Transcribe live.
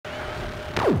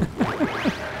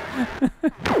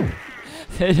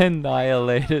They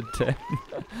annihilated them.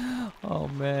 Oh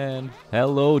man.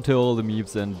 Hello to all the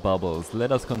meeps and bubbles.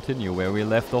 Let us continue where we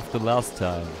left off the last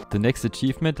time. The next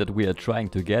achievement that we are trying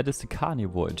to get is the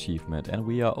Carnivore achievement, and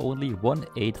we are only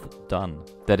 1/8 done.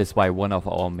 That is why one of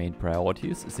our main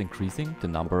priorities is increasing the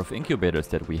number of incubators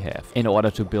that we have. In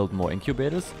order to build more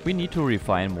incubators, we need to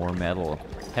refine more metal.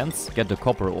 Hence, get the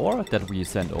copper ore that we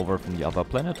sent over from the other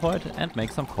planetoid and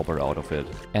make some copper out of it.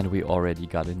 And we already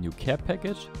got a new care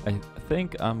package. I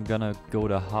think I'm gonna go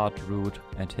the hard route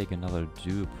and take another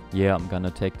dupe. Yeah, I'm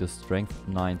gonna take the strength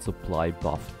 9 supply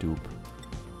buff dupe.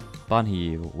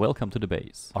 Bunny, welcome to the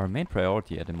base. Our main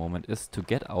priority at the moment is to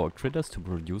get our critters to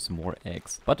produce more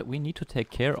eggs, but we need to take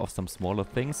care of some smaller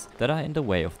things that are in the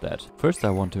way of that. First,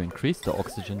 I want to increase the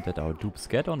oxygen that our dupes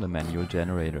get on the manual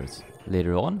generators.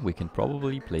 Later on, we can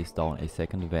probably place down a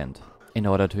second vent. In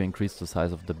order to increase the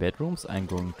size of the bedrooms, I'm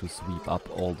going to sweep up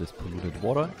all this polluted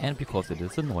water, and because it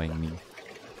is annoying me.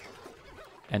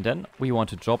 And then we want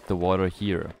to drop the water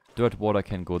here. Dirt water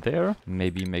can go there,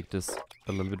 maybe make this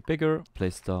a little bit bigger,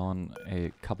 place down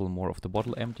a couple more of the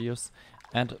bottle emptiers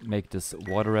and make this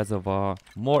water reservoir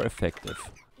more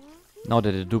effective. Now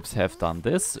that the dupes have done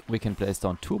this, we can place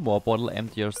down 2 more bottle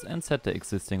emptiers and set the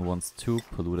existing ones to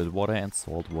polluted water and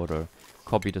salt water.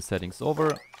 Copy the settings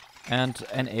over and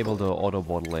enable the auto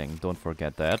bottling, don't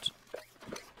forget that.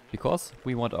 Because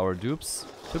we want our dupes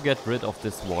to get rid of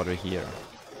this water here.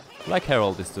 Like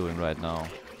Harold is doing right now.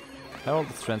 Harold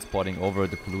is transporting over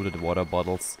the polluted water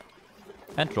bottles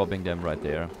and dropping them right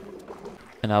there.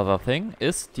 Another thing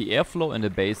is the airflow in the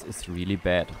base is really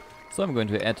bad. So I'm going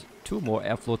to add 2 more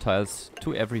airflow tiles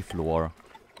to every floor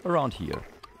around here.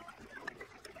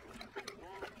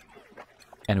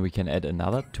 And we can add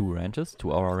another 2 ranches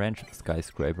to our ranch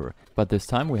skyscraper. But this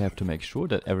time we have to make sure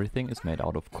that everything is made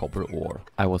out of copper ore.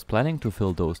 I was planning to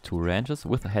fill those 2 ranches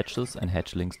with hatches and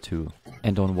hatchlings too.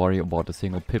 And don't worry about a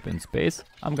single pip in space,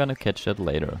 I'm gonna catch that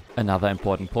later. Another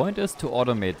important point is to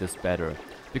automate this better.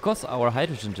 Because our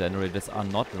hydrogen generators are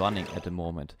not running at the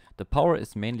moment, the power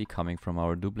is mainly coming from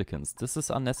our duplicants. This is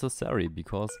unnecessary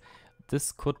because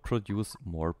this could produce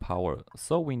more power.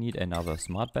 So we need another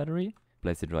smart battery.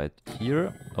 Place it right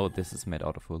here. Oh, this is made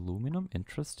out of aluminum.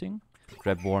 Interesting.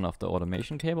 Grab one of the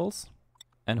automation cables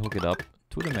and hook it up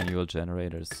to the manual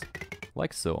generators.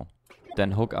 Like so.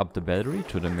 Then hook up the battery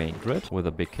to the main grid with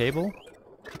a big cable.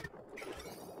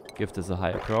 Give this a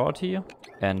higher priority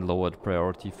and lowered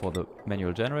priority for the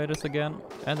manual generators again.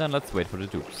 And then let's wait for the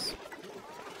dupes.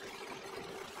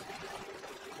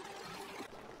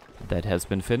 That has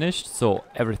been finished, so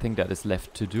everything that is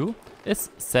left to do is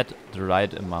set the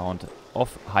right amount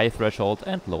of high threshold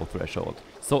and low threshold.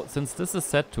 So since this is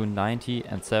set to 90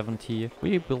 and 70,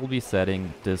 we will be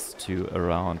setting this to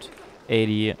around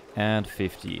 80 and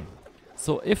 50.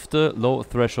 So if the low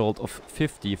threshold of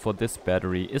 50 for this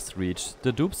battery is reached,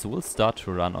 the dupes will start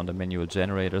to run on the manual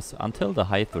generators until the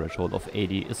high threshold of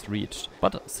 80 is reached.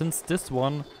 But since this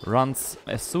one runs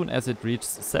as soon as it reaches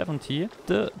 70,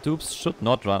 the dupes should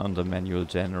not run on the manual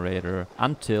generator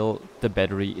until the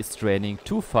battery is draining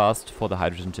too fast for the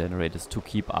hydrogen generators to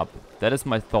keep up. That is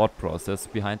my thought process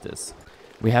behind this.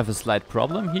 We have a slight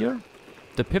problem here.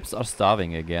 The pips are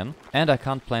starving again, and I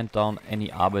can't plant down any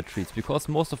arbor trees because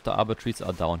most of the arbor trees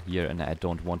are down here and I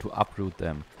don't want to uproot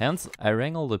them. Hence, I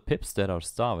wrangle the pips that are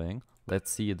starving,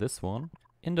 let's see this one,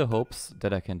 in the hopes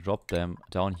that I can drop them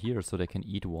down here so they can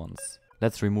eat once.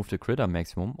 Let's remove the critter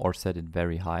maximum or set it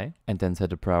very high, and then set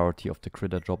the priority of the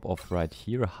critter drop off right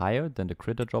here higher than the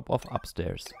critter drop off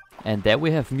upstairs. And there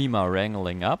we have Mima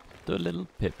wrangling up the little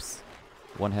pips.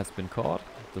 One has been caught,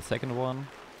 the second one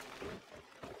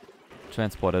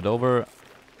transported over.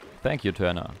 Thank you,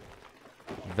 Turner.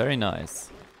 Very nice.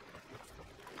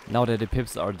 Now that the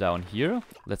pips are down here,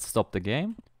 let's stop the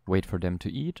game, wait for them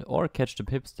to eat, or catch the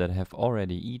pips that have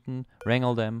already eaten,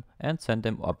 wrangle them, and send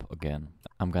them up again.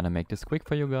 I'm gonna make this quick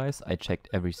for you guys. I checked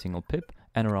every single pip,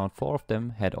 and around 4 of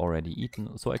them had already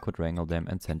eaten, so I could wrangle them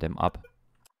and send them up.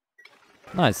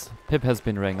 Nice. Pip has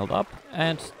been wrangled up,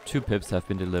 and 2 pips have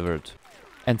been delivered.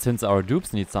 And since our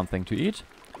dupes need something to eat,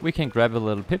 we can grab a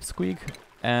little pipsqueak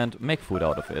and make food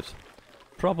out of it.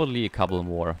 Probably a couple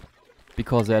more.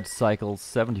 Because at cycle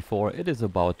 74 it is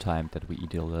about time that we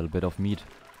eat a little bit of meat.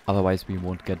 Otherwise we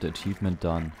won't get the achievement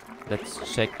done.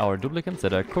 Let's check our duplicants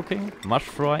that are cooking. Mush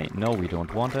fry? No, we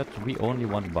don't want that. We only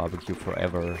want barbecue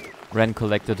forever. Ren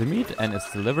collected the meat and is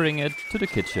delivering it to the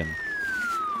kitchen.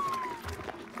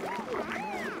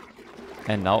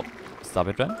 And now... Stop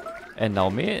it, Ren. And now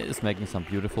Me is making some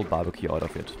beautiful barbecue out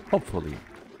of it. Hopefully.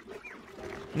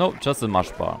 No, just a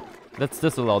mush bar. Let's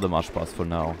disallow the mush bars for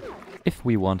now. If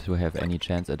we want to have any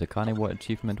chance at the Carnivore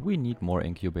achievement, we need more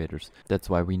incubators.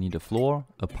 That's why we need a floor,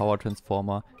 a power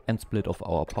transformer, and split off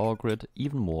our power grid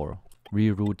even more.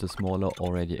 Reroute the smaller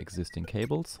already existing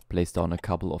cables, place down a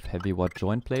couple of heavy watt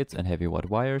joint plates and heavy watt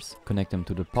wires, connect them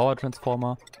to the power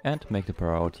transformer, and make the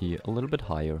priority a little bit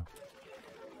higher.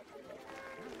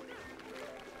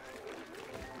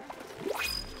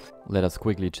 Let us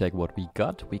quickly check what we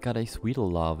got. We got a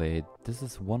sweetle larvae. This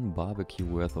is 1 barbecue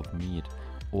worth of meat.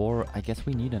 Or I guess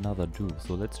we need another dupe,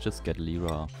 so let's just get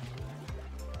Lyra.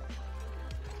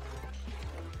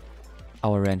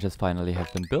 Our ranches finally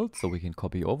have been built, so we can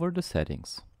copy over the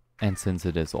settings. And since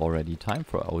it is already time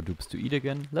for our dupes to eat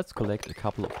again, let's collect a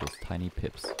couple of those tiny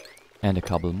pips. And a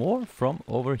couple more from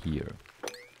over here.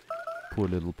 Poor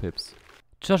little pips.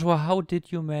 Joshua, how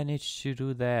did you manage to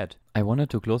do that? I wanted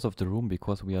to close off the room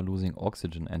because we are losing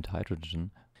oxygen and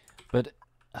hydrogen. But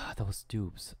those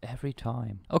dupes, every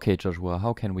time. Okay, Joshua,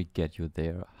 how can we get you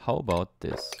there? How about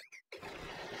this?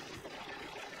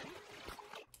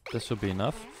 This should be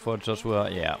enough for Joshua.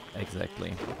 Yeah,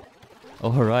 exactly.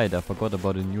 Alright, I forgot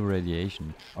about the new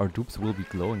radiation. Our dupes will be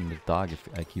glowing in the dark if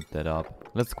I keep that up.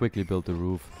 Let's quickly build the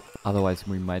roof. Otherwise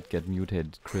we might get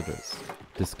mutated critters.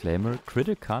 Disclaimer,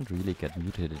 critter can't really get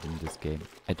mutated in this game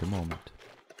at the moment.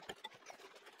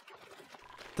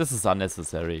 This is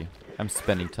unnecessary. I'm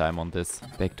spending time on this.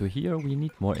 Back to here, we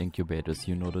need more incubators.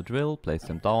 You know the drill. Place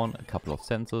them down, a couple of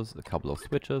sensors, a couple of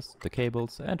switches, the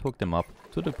cables, and hook them up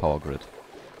to the power grid.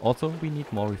 Also, we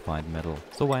need more refined metal,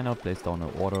 so why not place down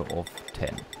an order of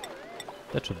 10?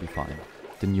 That should be fine.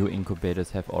 The new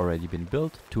incubators have already been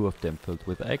built, 2 of them filled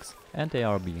with eggs, and they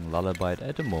are being lullabied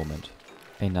at the moment.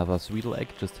 Another sweetle egg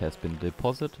just has been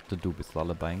deposited, the dupe is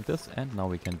lullabying this, and now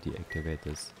we can deactivate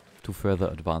this. To further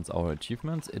advance our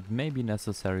achievements, it may be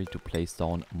necessary to place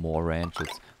down more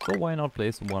ranches, so why not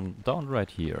place one down right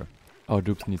here? Our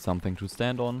dupes need something to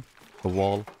stand on, a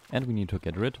wall, and we need to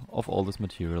get rid of all this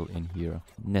material in here.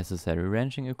 Necessary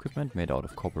ranching equipment made out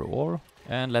of copper ore,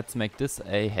 and let's make this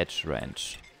a hedge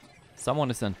ranch. Someone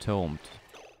is entombed.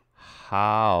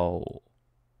 How?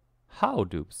 How,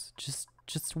 dupes?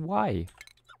 Just why?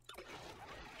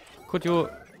 Could you...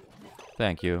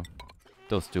 Thank you.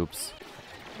 Those dupes.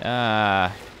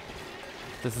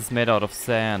 This is made out of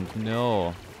sand.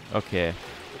 No. Okay.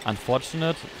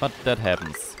 Unfortunate, but that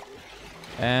happens.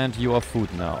 And you are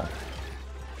food now.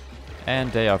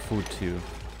 And they are food too.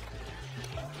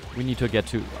 We need to get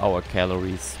to our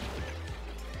calories.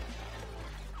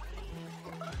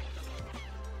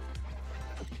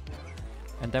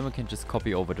 And then we can just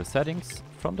copy over the settings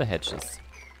from the hatches.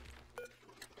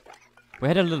 We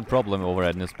had a little problem over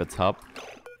at Nisbet's hub.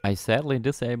 I sadly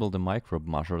disabled the microbe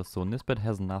musher, so Nisbet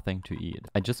has nothing to eat.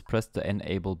 I just pressed the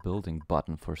enable building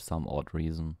button for some odd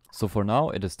reason. So for now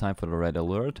it is time for the red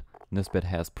alert. Nisbet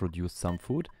has produced some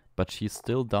food, but she's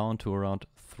still down to around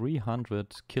 300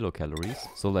 kilocalories.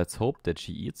 So let's hope that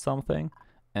she eats something.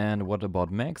 And what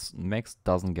about Max? Max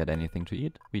doesn't get anything to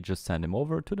eat. We just send him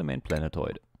over to the main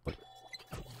planetoid.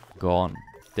 Gone.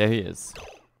 There he is.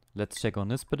 Let's check on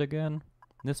Nisbet again.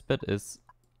 Nisbet is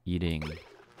eating.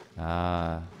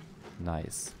 Ah,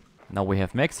 nice. Now we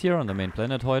have Max here on the main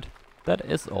planetoid. That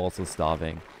is also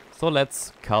starving. So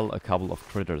let's cull a couple of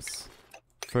critters.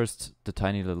 First, the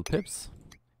tiny little pips.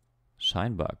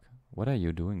 Shinebug, what are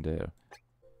you doing there?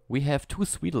 We have 2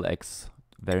 sweetle eggs.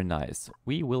 Very nice.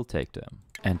 We will take them.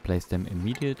 And place them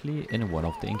immediately in one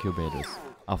of the incubators.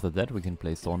 After that we can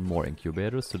place on more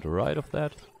incubators to the right of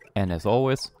that. And as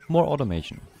always, more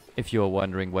automation. If you are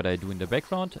wondering what I do in the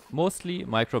background, mostly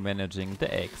micromanaging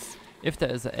the eggs. If there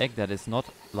is an egg that is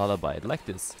not lullabied like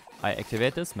this, I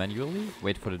activate this manually,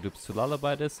 wait for the dupes to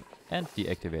lullaby this, and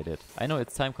deactivate it. I know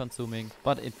it's time consuming,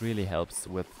 but it really helps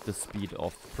with the speed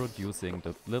of producing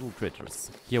the little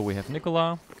critters. Here we have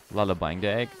Nicola, lullabying the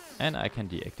egg, and I can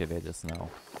deactivate this now.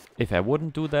 If I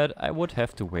wouldn't do that, I would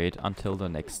have to wait until the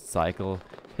next cycle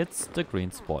hits the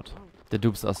green spot. The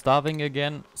dupes are starving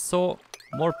again, so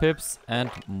more pips and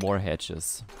more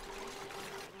hatches.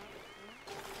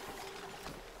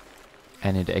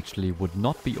 And it actually would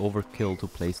not be overkill to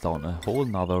place down a whole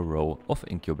nother row of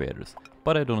incubators.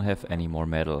 But I don't have any more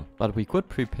metal. But we could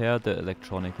prepare the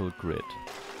electronical grid.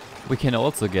 We can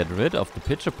also get rid of the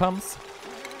pitcher pumps,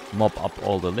 mop up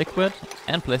all the liquid,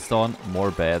 and place down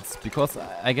more beds. Because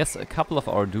I guess a couple of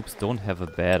our dupes don't have a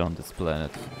bed on this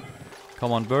planet.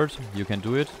 Come on, bird, you can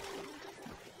do it.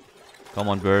 Come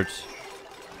on, bird.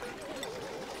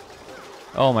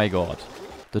 Oh my god.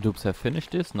 The dupes have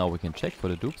finished this, now we can check for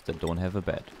the dupes that don't have a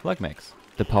bed, like Max.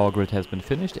 The power grid has been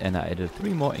finished and I added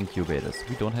 3 more incubators.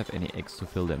 We don't have any eggs to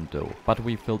fill them though, but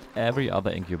we filled every other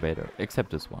incubator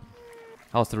except this one.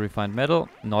 How's the refined metal?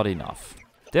 Not enough.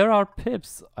 There are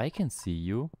pips. I can see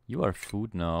you. You are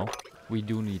food now. We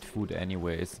do need food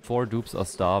anyways. 4 dupes are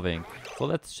starving. So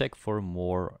let's check for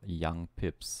more young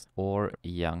pips. Or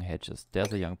young hatches.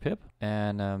 There's a young pip.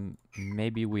 And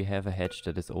maybe we have a hatch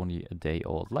that is only a day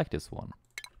old. Like this one.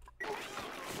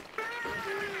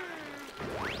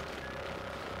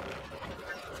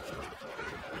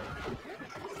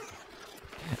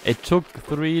 It took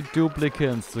 3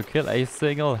 duplicants to kill a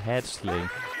single hatchling.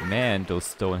 Man, those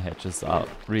stone hatches are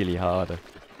really hard.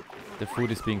 The food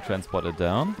is being transported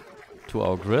down to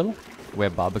our grill,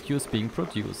 where barbecue is being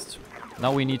produced.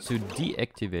 Now we need to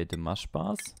deactivate the mush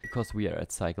bars, because we are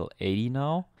at cycle 80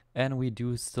 now. And we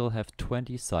do still have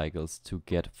 20 cycles to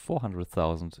get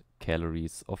 400,000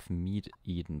 calories of meat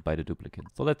eaten by the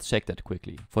duplicants. So let's check that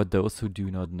quickly. For those who do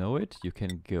not know it, you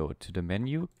can go to the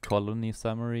menu, colony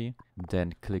summary,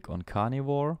 then click on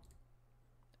Carnivore,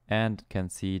 and can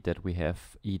see that we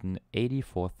have eaten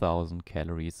 84,000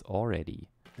 calories already.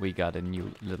 We got a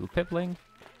new little pipling,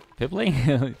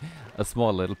 a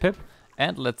small little pip,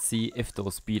 and let's see if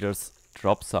those speeders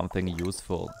drop something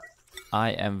useful.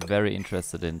 I am very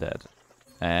interested in that.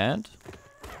 And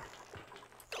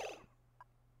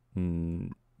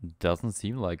doesn't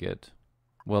seem like it.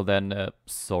 Well then,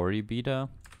 sorry beta.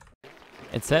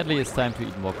 It sadly is time to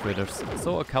eat more critters,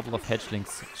 so a couple of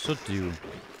hatchlings should do.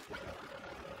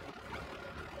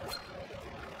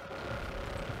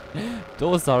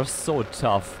 Those are so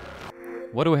tough.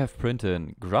 What do we have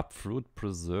printed? Grub fruit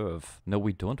preserve. No,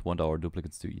 we don't want our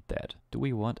duplicates to eat that. Do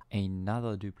we want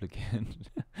another duplicate?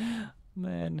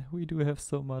 Man, we do have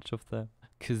so much of them.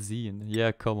 Cuisine,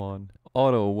 yeah, come on.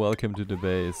 Otto, welcome to the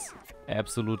base.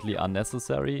 Absolutely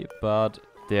unnecessary, but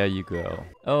there you go.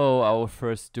 Oh, our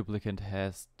first duplicant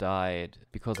has died.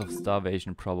 Because of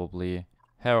starvation, probably.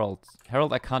 Harold,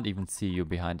 I can't even see you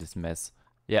behind this mess.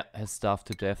 Yeah, has starved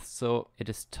to death, so it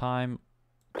is time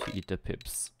to eat the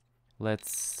pips.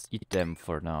 Let's eat them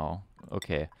for now.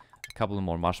 Okay, a couple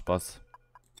more mush bars.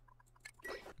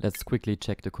 Let's quickly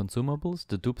check the consumables.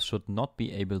 The dupes should not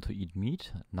be able to eat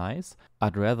meat. Nice.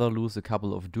 I'd rather lose a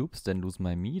couple of dupes than lose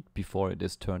my meat before it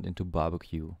is turned into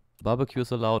barbecue. Barbecue is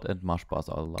allowed and mush bars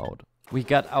are allowed. We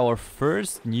got our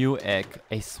first new egg,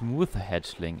 a smooth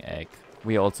hatchling egg.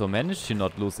 We also managed to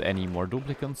not lose any more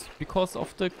duplicants because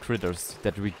of the critters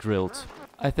that we grilled.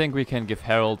 I think we can give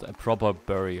Harold a proper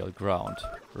burial ground.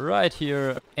 Right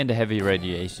here in the heavy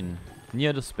radiation,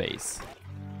 near the space.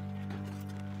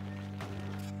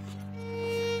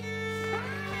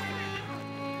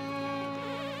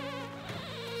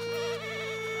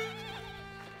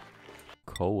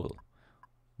 Coal.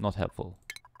 Not helpful.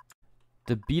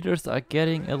 The beeters are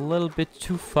getting a little bit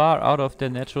too far out of their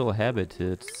natural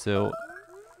habitat, so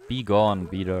be gone,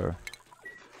 beeter.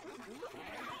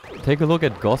 Take a look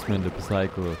at Gosman in the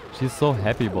cycle. She's so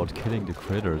happy about killing the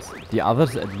critters. The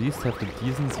others at least have the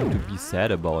decency to be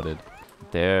sad about it.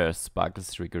 There's Sparkle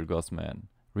Streaker Gosman.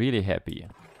 Really happy.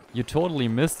 You totally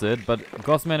missed it, but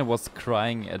Gosman was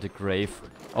crying at the grave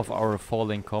of our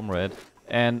falling comrade.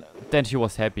 And then she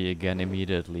was happy again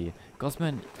immediately.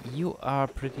 Gosman, you are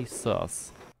pretty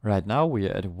sus. Right now we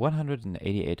are at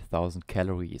 188,000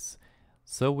 calories.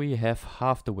 So we have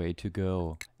half the way to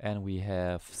go. And we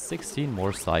have 16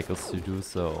 more cycles to do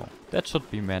so. That should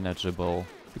be manageable.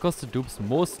 Because the dupes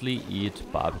mostly eat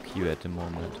barbecue at the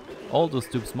moment. All those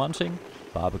dupes munching,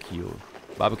 barbecue.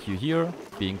 Barbecue here,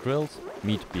 being grilled,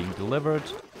 meat being delivered,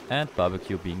 and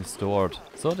barbecue being stored.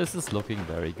 So this is looking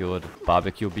very good.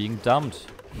 Barbecue being dumped.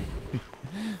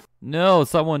 No,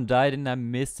 someone died and I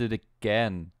missed it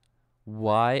again.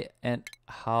 Why and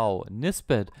how?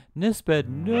 Nisbet! Nisbet,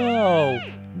 no!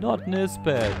 Not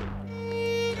Nisbet!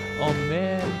 Oh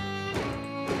man!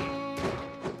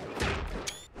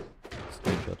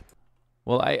 Screenshot.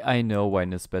 Well, I know why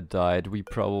Nisbet died. We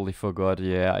probably forgot,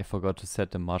 yeah, I forgot to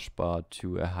set the mush bar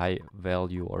to a high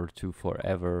value or to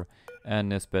forever. And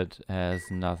Nisbet has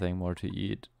nothing more to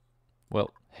eat. Well,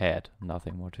 had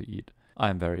nothing more to eat.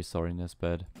 I'm very sorry,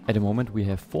 Nisbet. At the moment we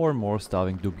have 4 more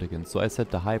starving duplicants, so I set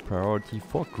the high priority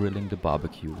for grilling the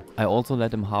barbecue. I also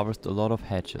let him harvest a lot of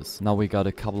hatches. Now we got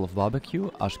a couple of barbecue,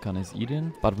 Ashkan is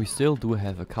eaten, but we still do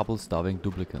have a couple starving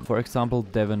duplicants. For example,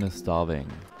 Devon is starving.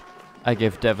 I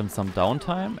gave Devon some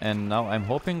downtime and now I'm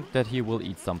hoping that he will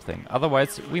eat something.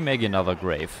 Otherwise we make another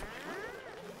grave.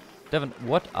 Devon,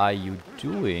 what are you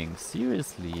doing?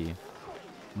 Seriously?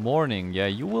 Morning, yeah,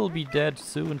 you will be dead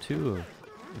soon too.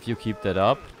 If you keep that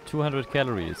up, 200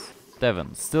 calories.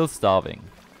 Devon, still starving.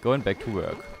 Going back to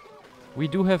work. We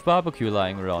do have barbecue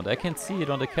lying around. I can see it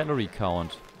on the calorie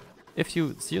count. If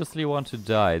you seriously want to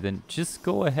die, then just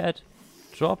go ahead.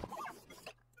 Drop.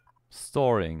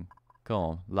 Storing. Come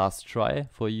on, last try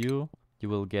for you. You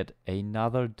will get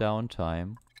another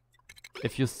downtime.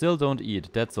 If you still don't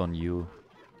eat, that's on you.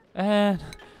 And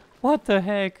what the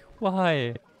heck?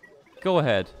 Why? Go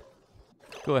ahead.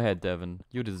 Go ahead, Devin.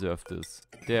 You deserve this.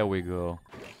 There we go.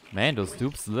 Man, those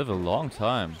dupes live a long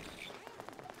time.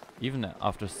 Even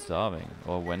after starving,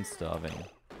 or when starving.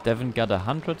 Devin got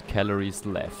 100 calories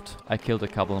left. I killed a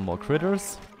couple more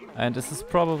critters, and this is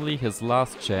probably his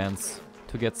last chance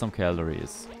to get some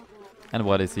calories. And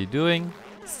what is he doing?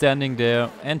 Standing there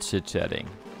and chit-chatting.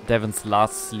 Devin's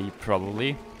last sleep,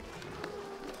 probably.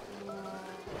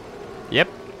 Yep.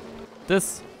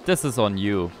 This is on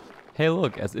you. Hey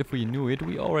look, as if we knew it,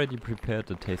 we already prepared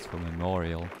the tasteful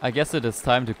memorial. I guess it is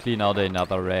time to clean out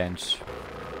another ranch.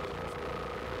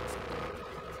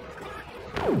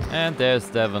 And there's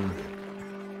Devin.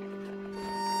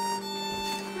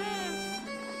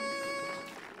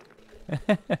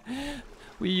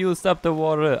 We used up the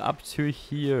water up to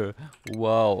here.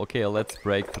 Wow, okay, let's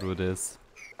break through this.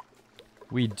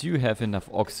 We do have enough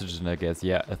oxygen, I guess.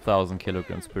 Yeah, 1000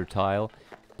 kilograms per tile.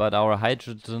 But our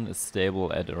hydrogen is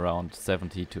stable at around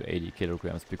 70 to 80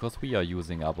 kilograms because we are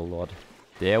using up a lot.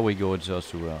 There we go,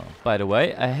 Joshua. By the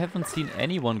way, I haven't seen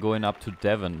anyone going up to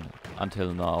Devin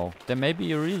until now. There may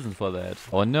be a reason for that.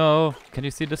 Oh no, can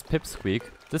you see this pipsqueak?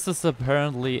 This is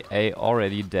apparently a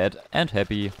already dead and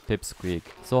happy pipsqueak.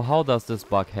 So how does this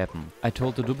bug happen? I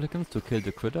told the duplicants to kill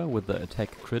the critter with the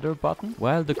attack critter button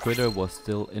while the critter was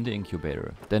still in the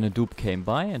incubator. Then a dupe came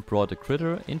by and brought the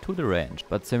critter into the ranch.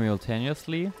 But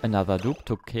simultaneously, another dupe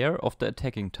took care of the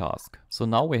attacking task. So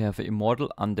now we have an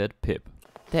immortal undead pip.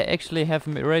 They actually have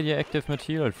radioactive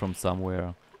material from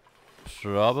somewhere.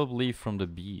 Probably from the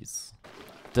bees.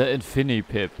 The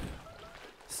Infinipip.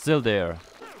 Still there.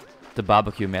 The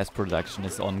barbecue mass production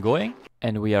is ongoing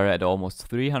and we are at almost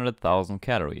 300,000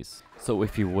 calories. So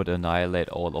if we would annihilate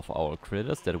all of our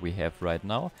critters that we have right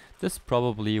now, this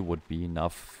probably would be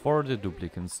enough for the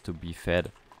duplicants to be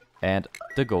fed and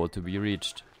the goal to be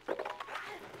reached.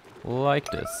 Like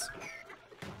this.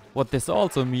 What this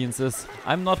also means is,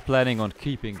 I'm not planning on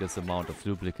keeping this amount of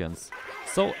duplicants.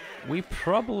 So, we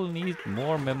probably need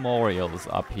more memorials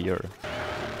up here.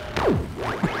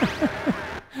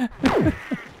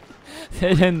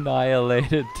 They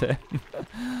annihilated them.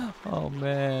 Oh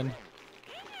man.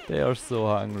 They are so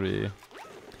hungry.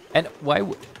 And why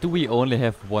do we only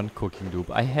have one cooking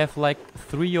dupe? I have like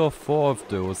 3 or 4 of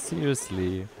those,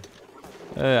 seriously.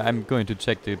 I'm going to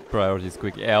check the priorities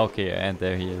quick. Yeah, okay, and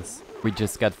there he is. We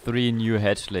just got 3 new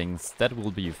hatchlings. That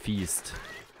will be a feast.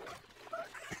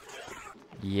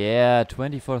 Yeah,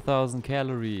 24,000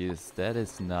 calories. That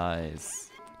is nice.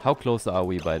 How close are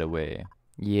we, by the way?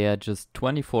 Yeah, just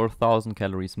 24,000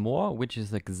 calories more, which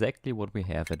is exactly what we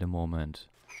have at the moment.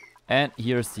 And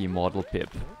here's the immortal pip.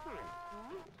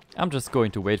 I'm just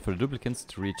going to wait for the duplicants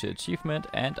to reach the achievement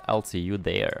and I'll see you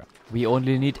there. We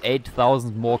only need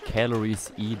 8,000 more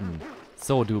calories eaten.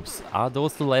 So dupes, are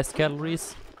those the last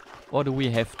calories? Or do we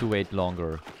have to wait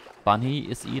longer? Bunny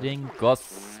is eating,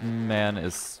 Gossman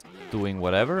is doing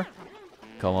whatever.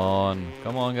 Come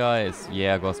on guys.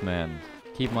 Yeah, Gossman.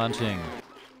 Keep munching.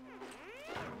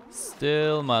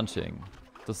 Still munching.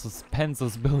 The suspense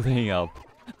is building up.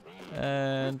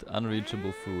 And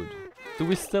unreachable food. Do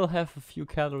we still have a few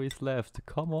calories left?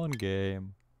 Come on,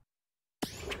 game.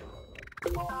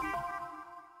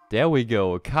 There we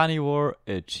go, Carnivore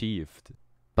achieved.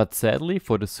 But sadly,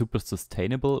 for the super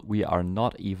sustainable, we are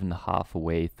not even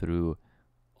halfway through.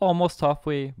 Almost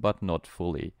halfway, but not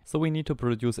fully. So we need to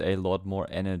produce a lot more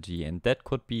energy and that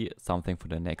could be something for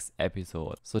the next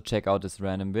episode. So check out this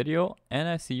random video and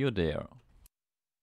I see you there.